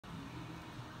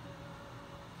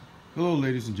Hello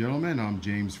ladies and gentlemen, I'm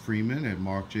James Freeman at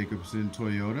Mark Jacobson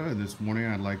Toyota, and this morning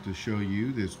I'd like to show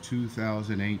you this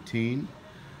 2018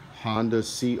 Honda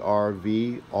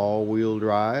CR-V all-wheel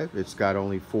drive. It's got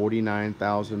only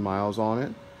 49,000 miles on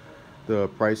it. The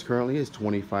price currently is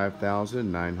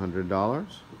 $25,900.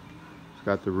 It's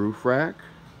got the roof rack,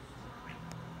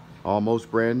 almost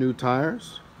brand new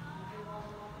tires,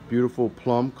 beautiful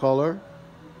plum color,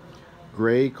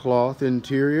 gray cloth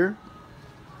interior.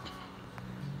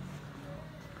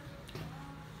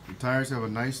 The tires have a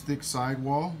nice thick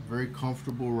sidewall, very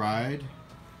comfortable ride.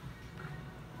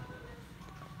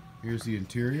 Here's the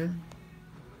interior.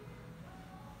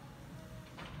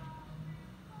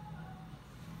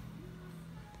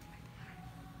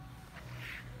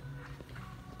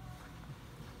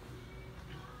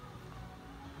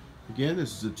 Again,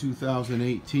 this is a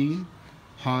 2018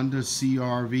 Honda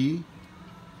CR-V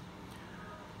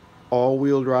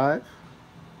all-wheel drive.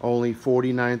 Only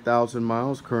 49,000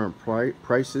 miles. Current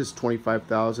price is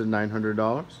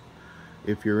 $25,900.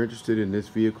 If you're interested in this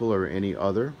vehicle or any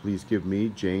other, please give me,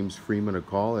 James Freeman, a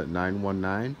call at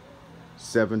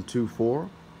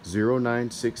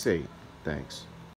 919-724-0968. Thanks.